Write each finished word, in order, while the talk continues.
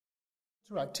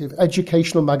Interactive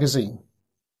educational magazine.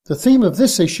 The theme of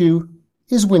this issue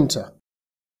is winter.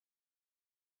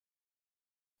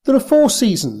 There are 4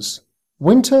 seasons: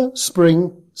 winter,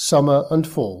 spring, summer and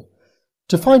fall.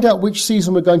 To find out which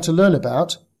season we're going to learn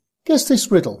about, guess this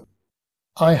riddle.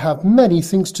 I have many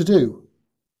things to do.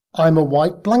 I'm a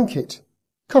white blanket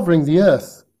covering the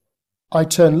earth. I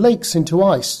turn lakes into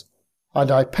ice,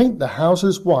 and I paint the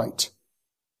houses white.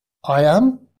 I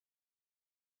am...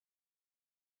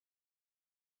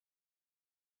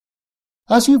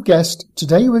 As you've guessed,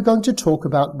 today we're going to talk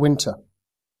about winter.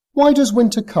 Why does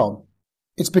winter come?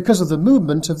 It's because of the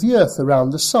movement of the Earth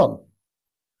around the Sun.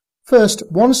 First,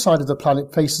 one side of the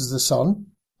planet faces the Sun,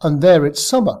 and there it's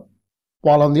summer,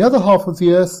 while on the other half of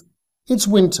the Earth, it's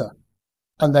winter,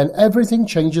 and then everything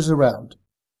changes around.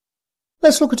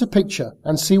 Let's look at a picture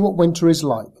and see what winter is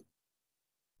like.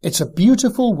 It's a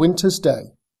beautiful winter's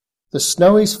day. The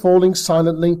snow is falling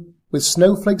silently, with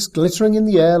snowflakes glittering in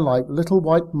the air like little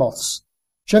white moths,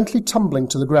 gently tumbling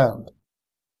to the ground.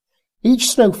 Each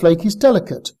snowflake is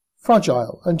delicate,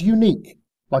 fragile and unique,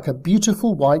 like a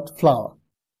beautiful white flower.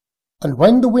 And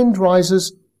when the wind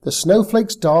rises, the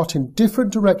snowflakes dart in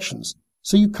different directions,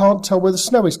 so you can't tell where the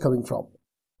snow is coming from,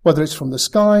 whether it's from the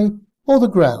sky or the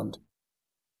ground.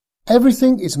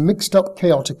 Everything is mixed up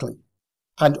chaotically,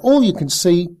 and all you can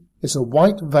see is a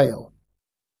white veil.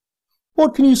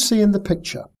 What can you see in the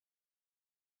picture?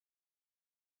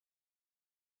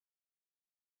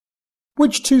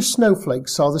 Which 2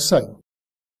 snowflakes are the same?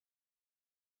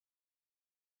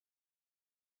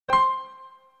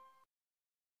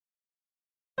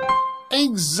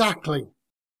 Exactly!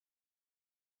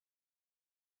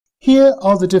 Here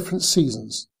are the different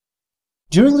seasons.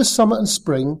 During the summer and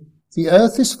spring, the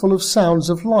earth is full of sounds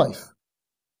of life.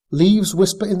 Leaves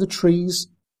whisper in the trees,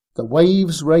 the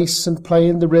waves race and play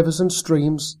in the rivers and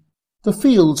streams, the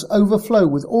fields overflow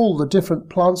with all the different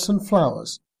plants and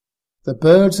flowers. The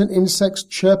birds and insects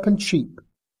chirp and cheep.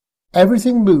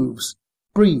 Everything moves,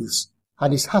 breathes,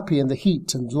 and is happy in the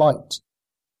heat and light.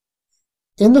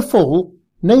 In the fall,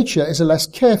 nature is less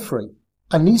carefree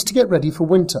and needs to get ready for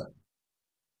winter.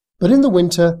 But in the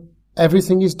winter,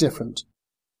 everything is different.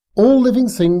 All living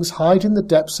things hide in the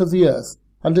depths of the earth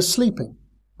and are sleeping,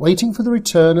 waiting for the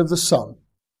return of the sun.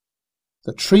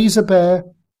 The trees are bare,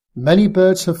 many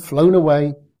birds have flown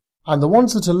away, and the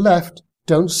ones that are left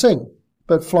don't sing,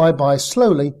 but fly by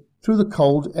slowly through the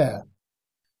cold air.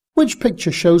 Which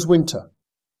picture shows winter?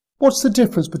 What's the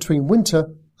difference between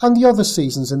winter and the other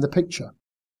seasons in the picture?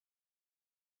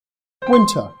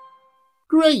 Winter.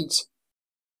 Great!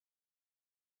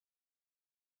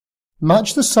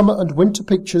 Match the summer and winter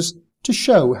pictures to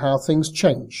show how things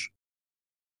change.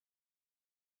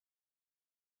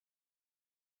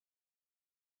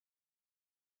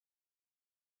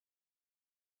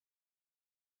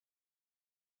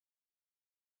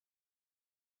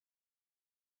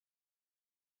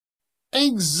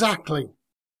 Exactly!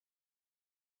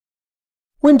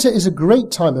 Winter is a great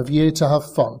time of year to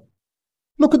have fun.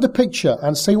 Look at the picture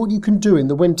and say what you can do in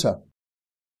the winter.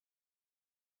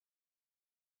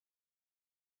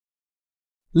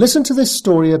 Listen to this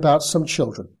story about some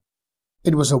children.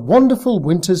 It was a wonderful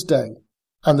winter's day,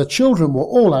 and the children were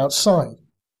all outside.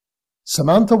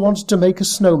 Samantha wanted to make a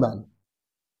snowman.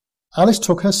 Alice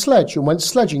took her sledge and went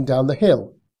sledging down the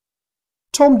hill.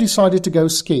 Tom decided to go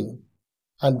skiing,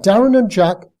 and Darren and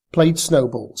Jack played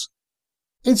snowballs.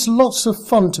 It's lots of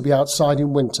fun to be outside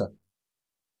in winter.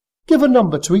 Give a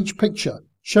number to each picture,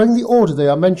 showing the order they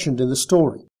are mentioned in the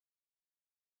story.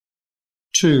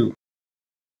 2.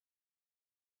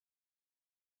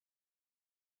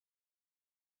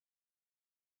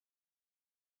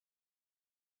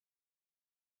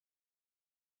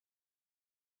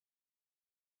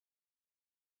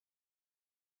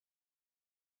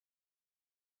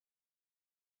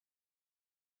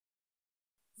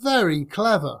 Very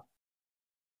clever.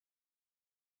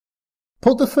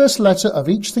 Put the first letter of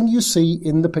each thing you see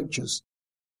in the pictures.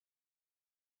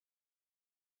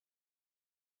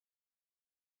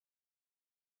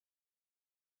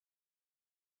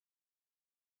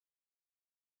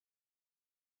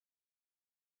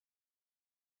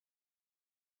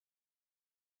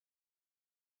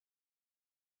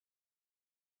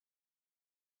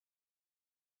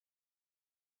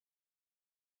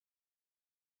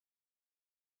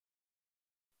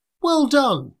 Well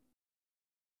done!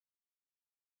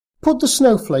 Put the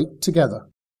snowflake together.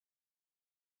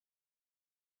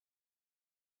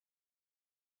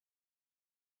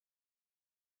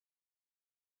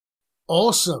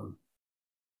 Awesome!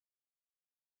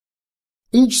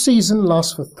 Each season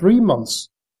lasts for 3 months.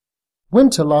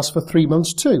 Winter lasts for 3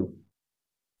 months too.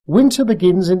 Winter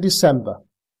begins in December.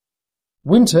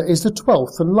 Winter is the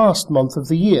 12th and last month of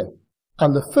the year,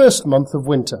 and the first month of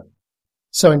winter.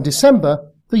 So in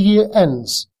December, the year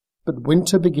ends, but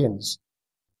winter begins.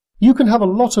 You can have a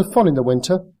lot of fun in the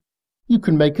winter. You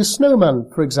can make a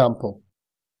snowman, for example.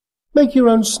 Make your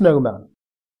own snowman.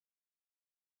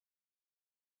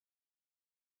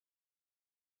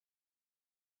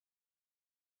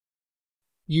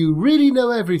 You really know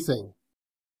everything.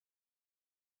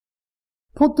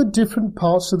 Put the different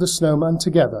parts of the snowman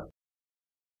together.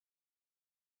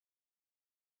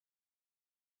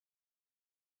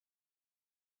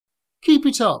 Keep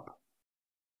it up.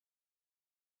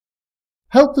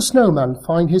 Help the snowman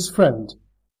find his friend.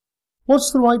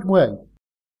 What's the right way?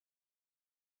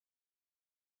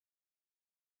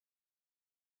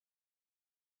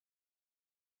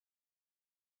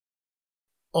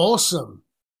 Awesome!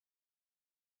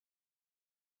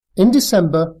 In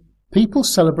December, people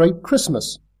celebrate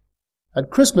Christmas.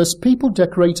 At Christmas, people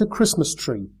decorate a Christmas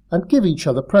tree and give each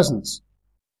other presents.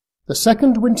 The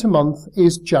second winter month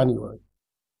is January.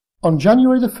 On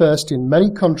January the 1st, in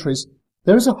many countries,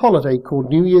 there is a holiday called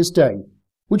New Year's Day,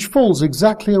 which falls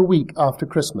exactly a week after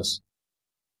Christmas.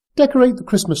 Decorate the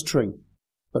Christmas tree,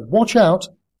 but watch out,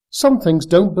 some things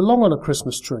don't belong on a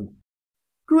Christmas tree.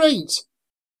 Great!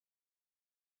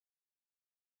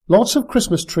 Lots of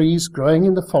Christmas trees growing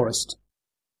in the forest.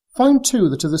 Find two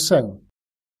that are the same.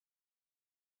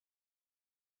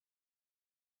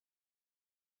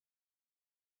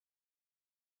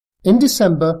 In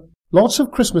December, lots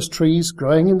of Christmas trees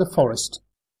growing in the forest.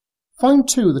 Find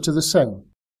two that are the same.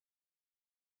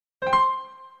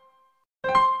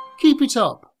 Keep it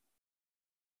up.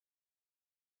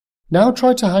 Now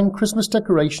try to hang Christmas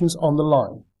decorations on the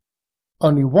line.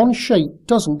 Only one shape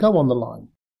doesn't go on the line.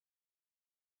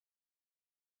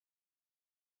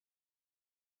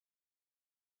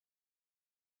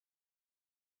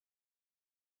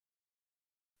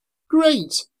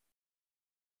 Great!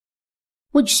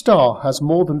 Which star has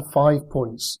more than 5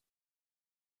 points?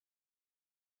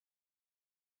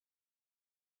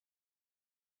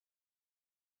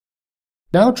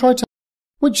 Now try to...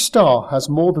 Which star has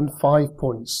more than 5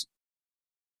 points?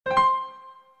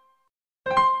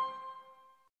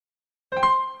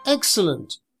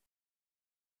 Excellent!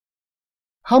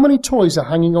 How many toys are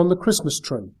hanging on the Christmas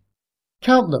tree?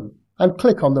 Count them and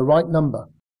click on the right number.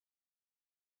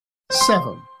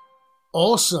 7.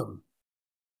 Awesome!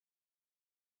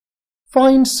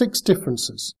 Find 6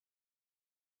 differences.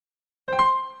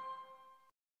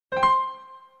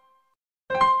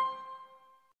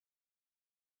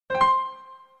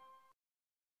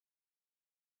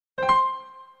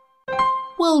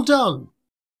 Well done!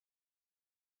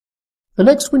 The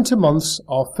next winter months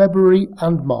are February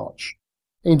and March.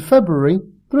 In February,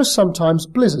 there are sometimes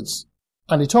blizzards,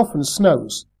 and it often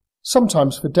snows,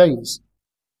 sometimes for days.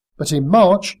 But in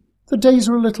March, the days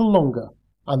are a little longer,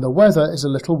 and the weather is a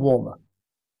little warmer.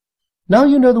 Now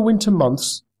you know the winter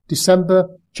months,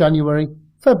 December, January,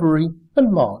 February,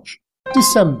 and March.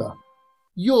 December.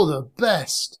 You're the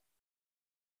best!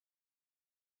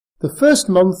 The first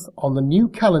month on the new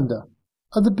calendar,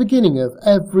 at the beginning of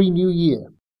every new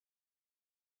year.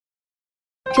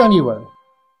 January.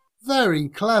 Very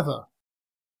clever.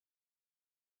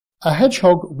 A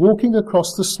hedgehog walking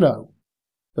across the snow.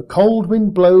 The cold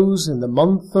wind blows in the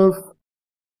month of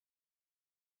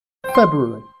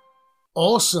February.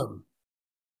 Awesome!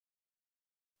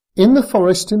 In the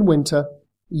forest in winter,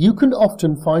 you can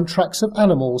often find tracks of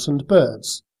animals and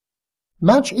birds.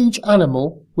 Match each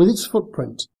animal with its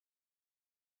footprint.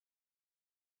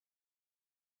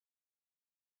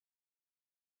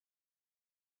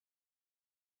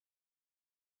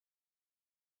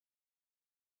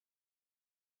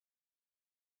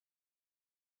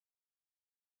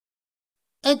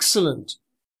 Excellent!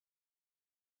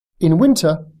 In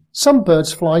winter, some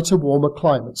birds fly to warmer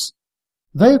climates.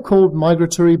 They are called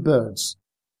migratory birds.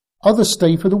 Others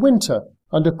stay for the winter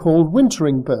and are called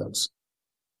wintering birds.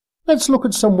 Let's look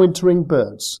at some wintering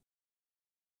birds.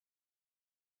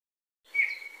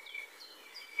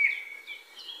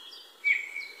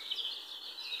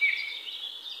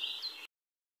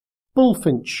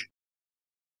 Bullfinch.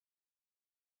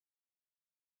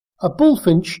 A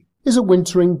bullfinch is a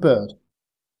wintering bird.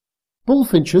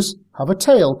 Bullfinches have a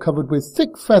tail covered with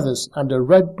thick feathers and a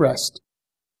red breast.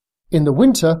 In the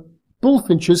winter,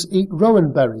 bullfinches eat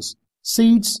rowan berries,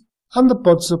 seeds, and the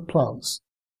buds of plants.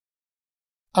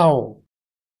 Owl.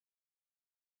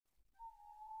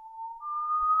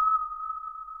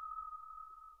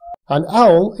 An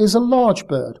owl is a large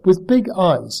bird with big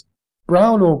eyes,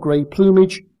 brown or grey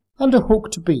plumage, and a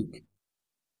hooked beak.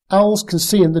 Owls can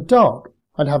see in the dark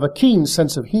and have a keen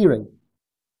sense of hearing.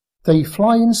 They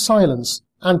fly in silence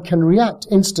and can react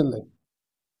instantly.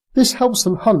 This helps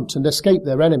them hunt and escape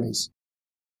their enemies.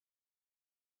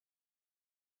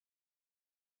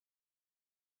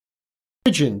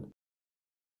 Pigeon.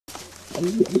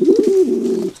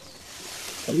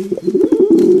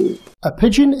 A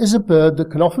pigeon is a bird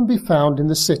that can often be found in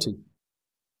the city.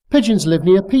 Pigeons live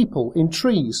near people, in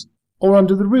trees, or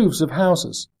under the roofs of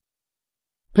houses.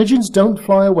 Pigeons don't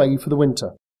fly away for the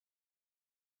winter.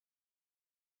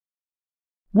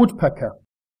 Woodpecker.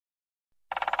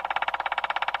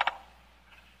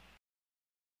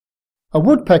 A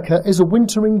woodpecker is a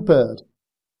wintering bird.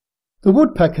 The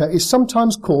woodpecker is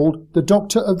sometimes called the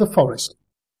doctor of the forest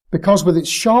because with its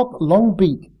sharp, long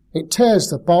beak it tears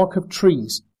the bark of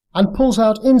trees and pulls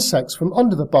out insects from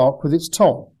under the bark with its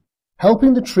tongue,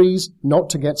 helping the trees not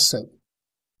to get sick.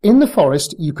 In the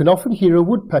forest you can often hear a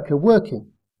woodpecker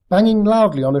working, banging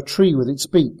loudly on a tree with its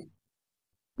beak.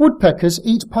 Woodpeckers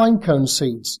eat pine cone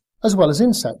seeds as well as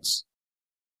insects.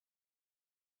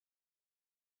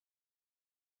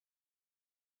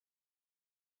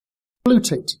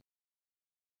 Blue-tit.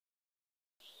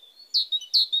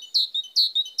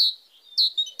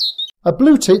 A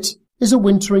blue-tit is a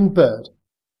wintering bird.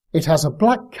 It has a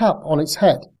black cap on its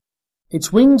head.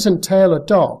 Its wings and tail are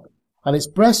dark, and its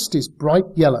breast is bright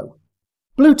yellow.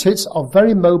 Blue-tits are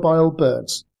very mobile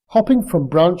birds, hopping from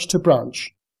branch to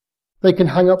branch. They can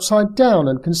hang upside down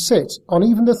and can sit on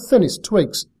even the thinnest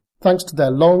twigs, thanks to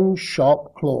their long,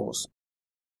 sharp claws.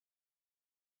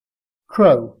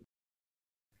 Crow.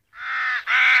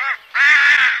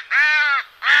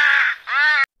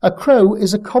 A crow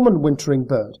is a common wintering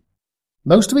bird.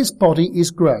 Most of its body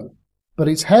is grey, but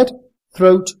its head,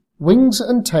 throat, wings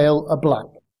and tail are black.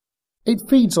 It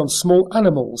feeds on small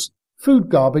animals, food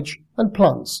garbage and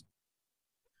plants.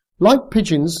 Like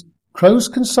pigeons, crows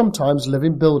can sometimes live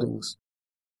in buildings.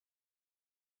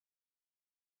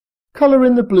 Colour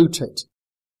in the blue-tit.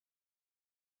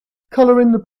 Colour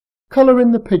in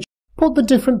the pigeon. Put the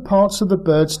different parts of the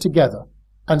birds together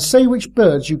and say which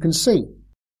birds you can see.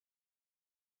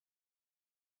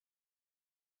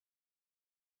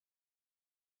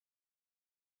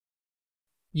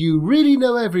 You really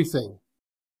know everything.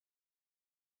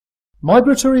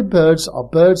 Migratory birds are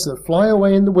birds that fly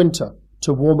away in the winter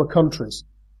to warmer countries.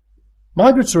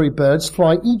 Migratory birds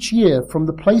fly each year from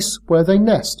the place where they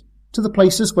nest to the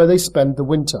places where they spend the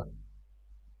winter.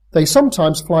 They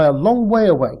sometimes fly a long way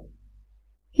away.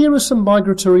 Here are some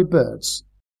migratory birds.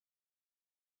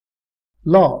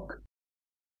 Lark.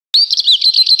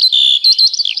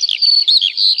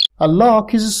 A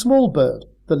lark is a small bird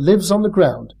that lives on the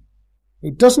ground.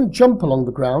 It doesn't jump along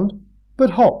the ground,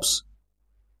 but hops.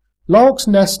 Larks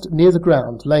nest near the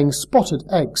ground, laying spotted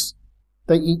eggs.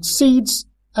 They eat seeds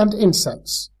and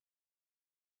insects.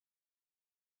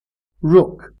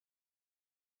 Rook.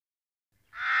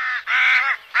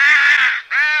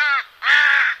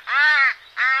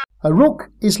 A rook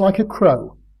is like a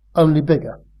crow, only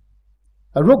bigger.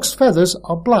 A rook's feathers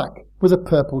are black with a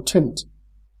purple tint.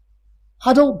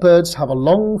 Adult birds have a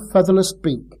long, featherless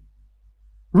beak.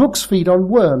 Rooks feed on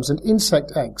worms and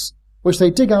insect eggs, which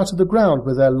they dig out of the ground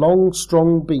with their long,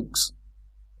 strong beaks.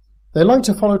 They like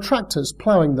to follow tractors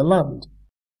ploughing the land.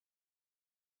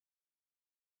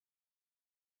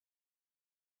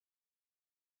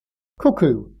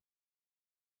 Cuckoo.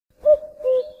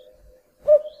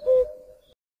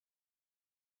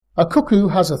 A cuckoo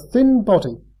has a thin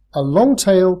body, a long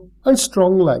tail and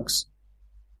strong legs.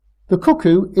 The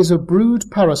cuckoo is a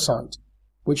brood parasite,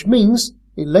 which means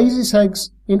it lays its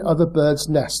eggs in other birds'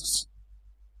 nests.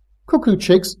 Cuckoo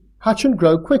chicks hatch and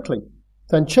grow quickly,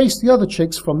 then chase the other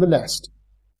chicks from the nest.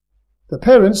 The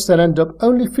parents then end up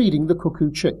only feeding the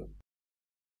cuckoo chick.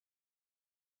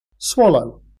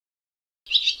 Swallow.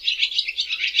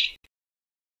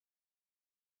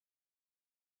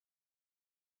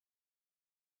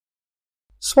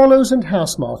 Swallows and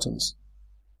house martins.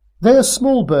 They are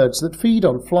small birds that feed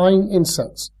on flying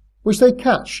insects, which they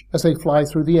catch as they fly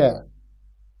through the air.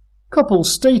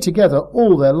 Couples stay together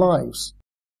all their lives.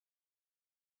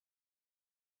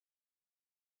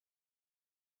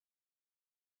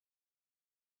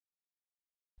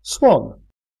 Swan.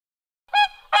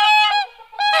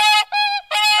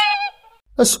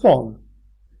 A swan.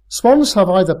 Swans have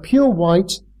either pure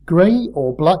white, grey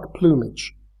or black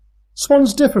plumage.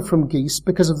 Swans differ from geese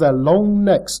because of their long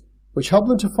necks, which help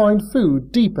them to find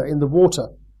food deeper in the water,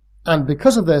 and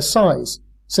because of their size,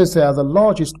 since they are the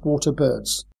largest water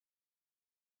birds.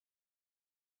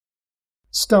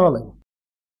 Starling.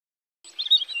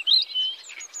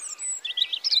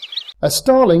 A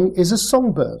starling is a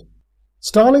songbird.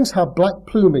 Starlings have black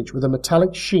plumage with a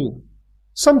metallic sheen.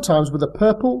 sometimes with a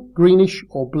purple, greenish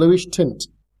or bluish tint.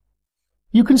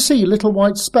 You can see little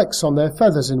white specks on their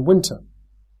feathers in winter.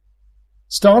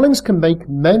 Starlings can make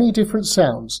many different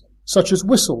sounds, such as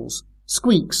whistles,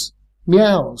 squeaks,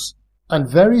 meows, and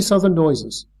various other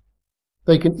noises.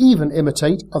 They can even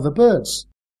imitate other birds.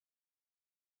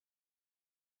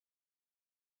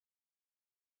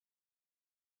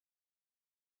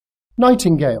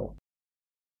 Nightingale.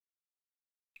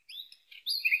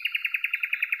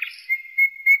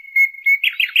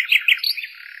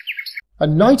 A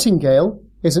nightingale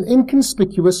is an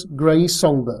inconspicuous grey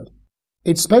songbird.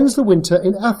 It spends the winter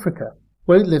in Africa,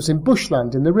 where it lives in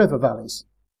bushland in the river valleys.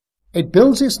 It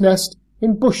builds its nest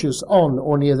in bushes on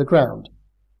or near the ground.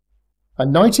 A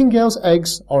nightingale's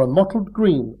eggs are a mottled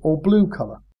green or blue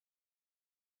colour.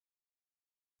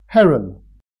 Heron.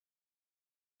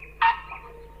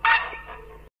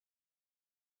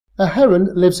 A heron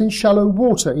lives in shallow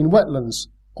water in wetlands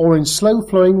or in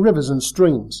slow-flowing rivers and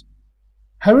streams.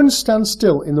 Herons stand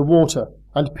still in the water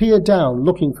and peer down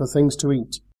looking for things to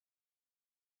eat.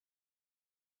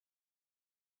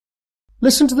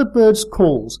 Listen to the birds'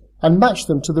 calls and match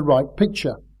them to the right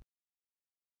picture.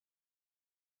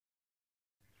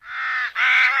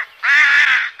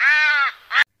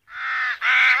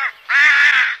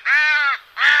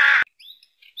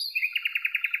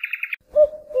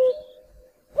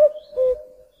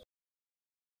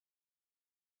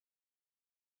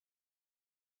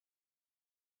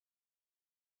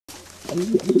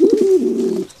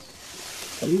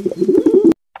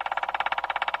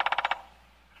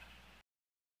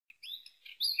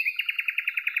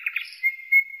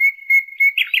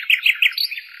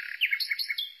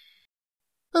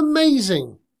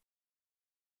 Amazing!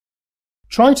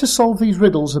 Try to solve these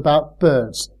riddles about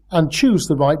birds and choose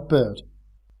the right bird.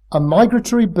 A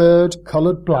migratory bird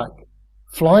coloured black,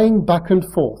 flying back and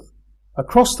forth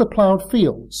across the ploughed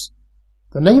fields.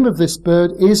 The name of this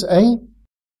bird is a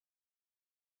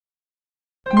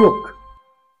rook.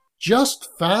 Just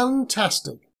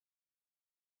fantastic!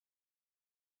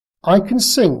 I can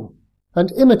sing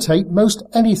and imitate most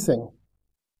anything.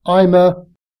 I'm a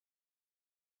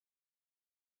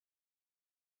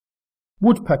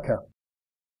woodpecker,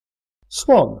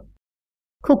 swan,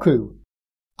 cuckoo,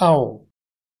 owl,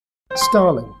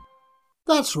 starling.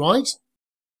 That's right.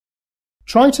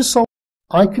 Try to solve.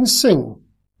 I can sing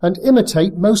and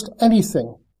imitate most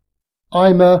anything.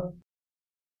 I'm a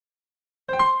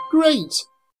Great!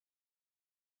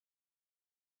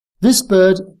 This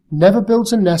bird never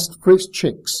builds a nest for its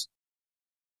chicks.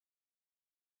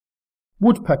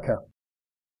 Woodpecker.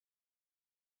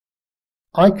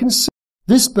 I can sing.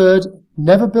 This bird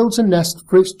never builds a nest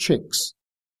for its chicks.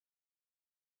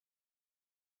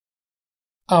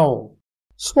 Owl,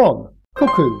 swan,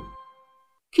 cuckoo.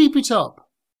 Keep it up.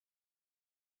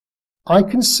 I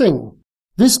can sing.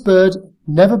 This bird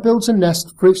never builds a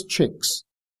nest for its chicks.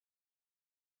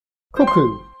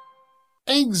 Cuckoo.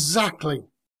 Exactly.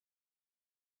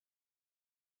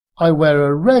 I wear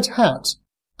a red hat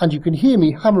and you can hear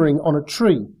me hammering on a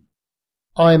tree.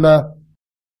 I'm a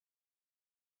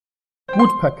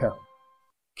woodpecker.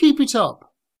 Keep it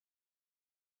up.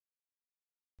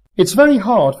 It's very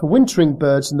hard for wintering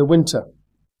birds in the winter.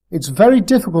 It's very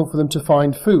difficult for them to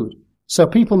find food, so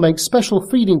people make special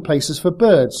feeding places for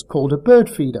birds called a bird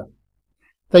feeder.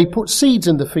 They put seeds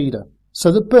in the feeder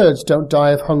so that birds don't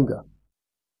die of hunger.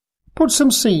 Put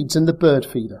some seeds in the bird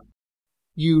feeder.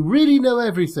 You really know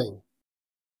everything.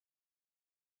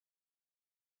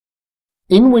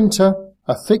 In winter,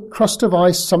 a thick crust of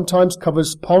ice sometimes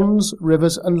covers ponds,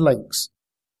 rivers and lakes.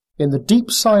 In the deep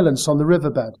silence on the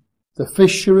riverbed, the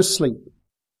fish are asleep.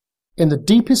 In the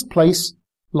deepest place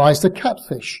lies the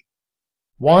catfish.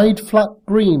 Wide, flat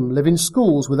bream live in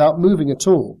schools without moving at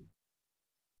all.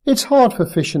 It's hard for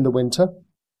fish in the winter.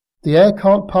 The air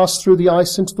can't pass through the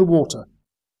ice into the water.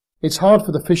 It's hard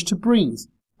for the fish to breathe,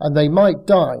 and they might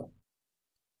die.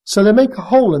 So they make a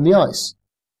hole in the ice.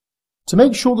 To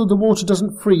make sure that the water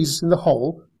doesn't freeze in the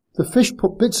hole, the fish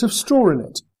put bits of straw in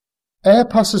it. Air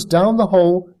passes down the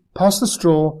hole, past the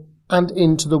straw, and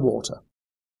into the water.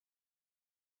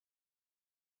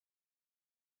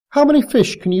 How many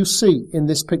fish can you see in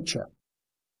this picture?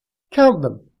 Count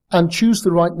them and choose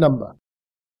the right number.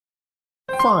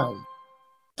 5.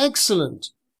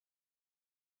 Excellent!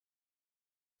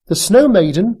 The Snow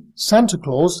Maiden, Santa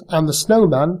Claus, and the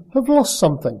Snowman have lost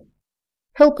something.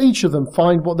 Help each of them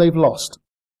find what they've lost.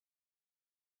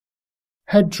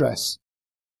 Headdress.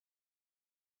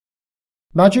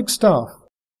 Magic staff.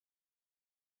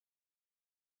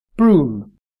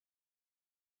 Broom.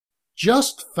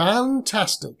 Just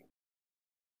fantastic!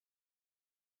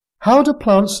 How do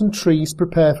plants and trees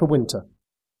prepare for winter?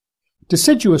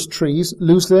 Deciduous trees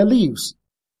lose their leaves.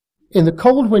 In the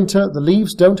cold winter, the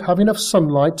leaves don't have enough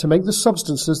sunlight to make the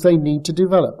substances they need to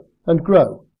develop and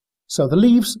grow, so the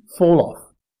leaves fall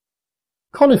off.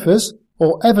 Conifers,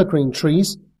 or evergreen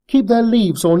trees, keep their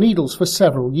leaves or needles for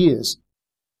several years.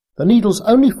 The needles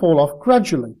only fall off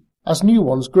gradually as new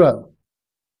ones grow.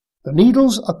 The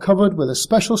needles are covered with a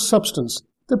special substance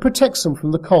that protects them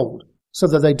from the cold, so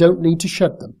that they don't need to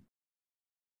shed them.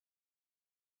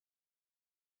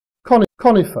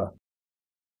 Conifer.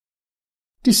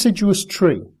 Deciduous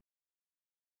tree.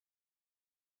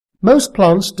 Most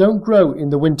plants don't grow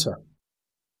in the winter,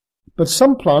 but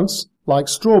some plants, like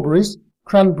strawberries,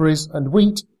 cranberries and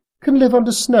wheat, can live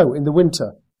under snow in the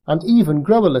winter and even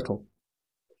grow a little.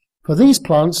 For these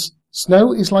plants,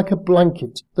 snow is like a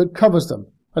blanket that covers them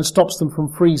and stops them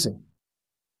from freezing.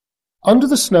 Under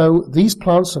the snow, these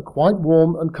plants are quite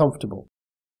warm and comfortable.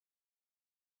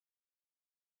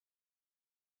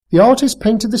 The artist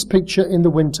painted this picture in the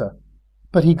winter,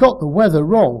 but he got the weather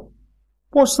wrong.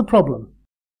 What's the problem?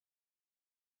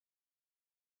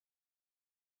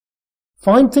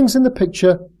 Find things in the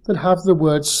picture that have the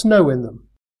word snow in them.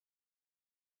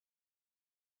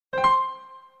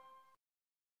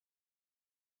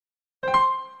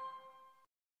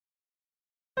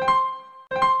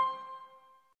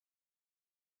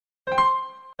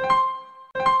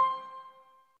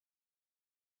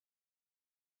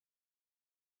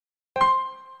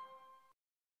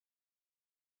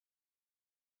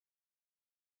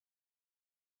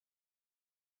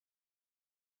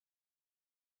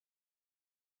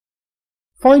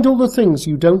 Find all the things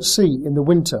you don't see in the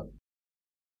winter.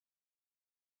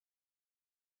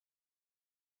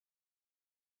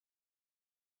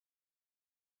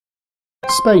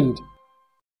 Spade.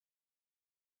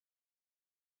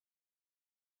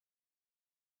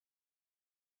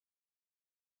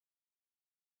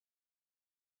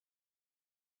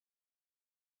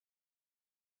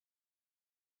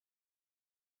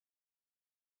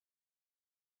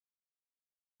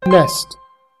 Nest.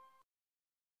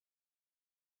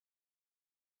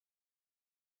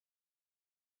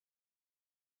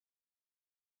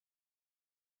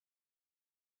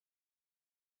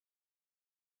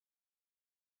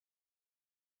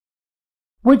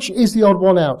 Which is the odd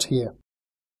one out here?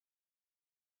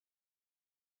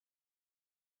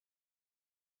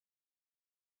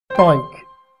 Bike.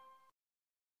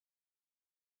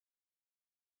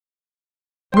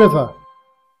 River.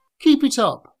 Keep it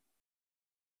up.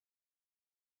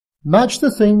 Match the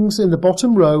things in the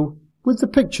bottom row with the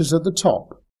pictures at the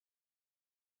top.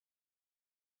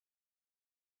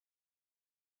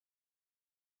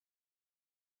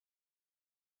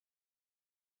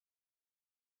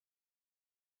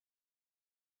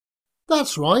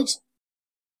 That's right.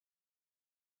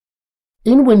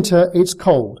 In winter it's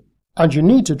cold, and you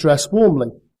need to dress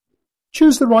warmly.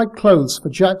 Choose the right clothes for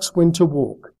Jack's winter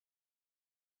walk.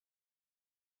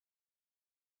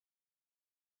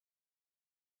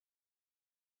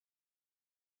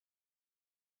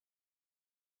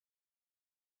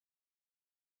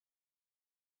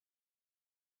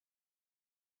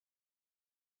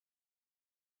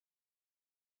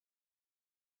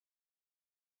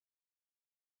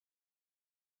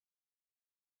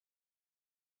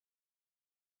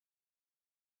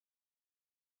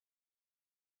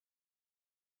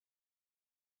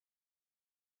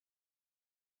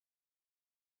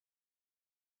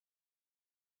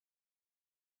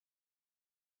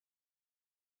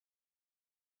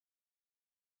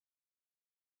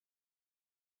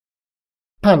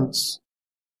 Pants.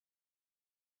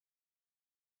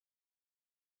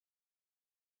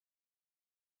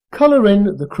 Colour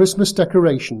in the Christmas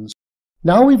decorations.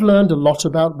 Now we've learned a lot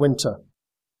about winter.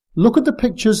 Look at the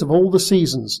pictures of all the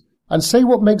seasons and say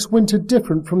what makes winter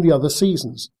different from the other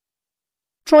seasons.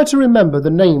 Try to remember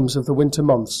the names of the winter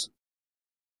months.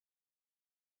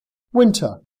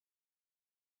 Winter,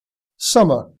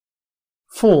 summer,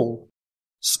 fall,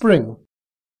 spring.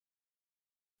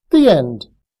 The end.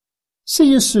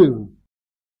 See you soon.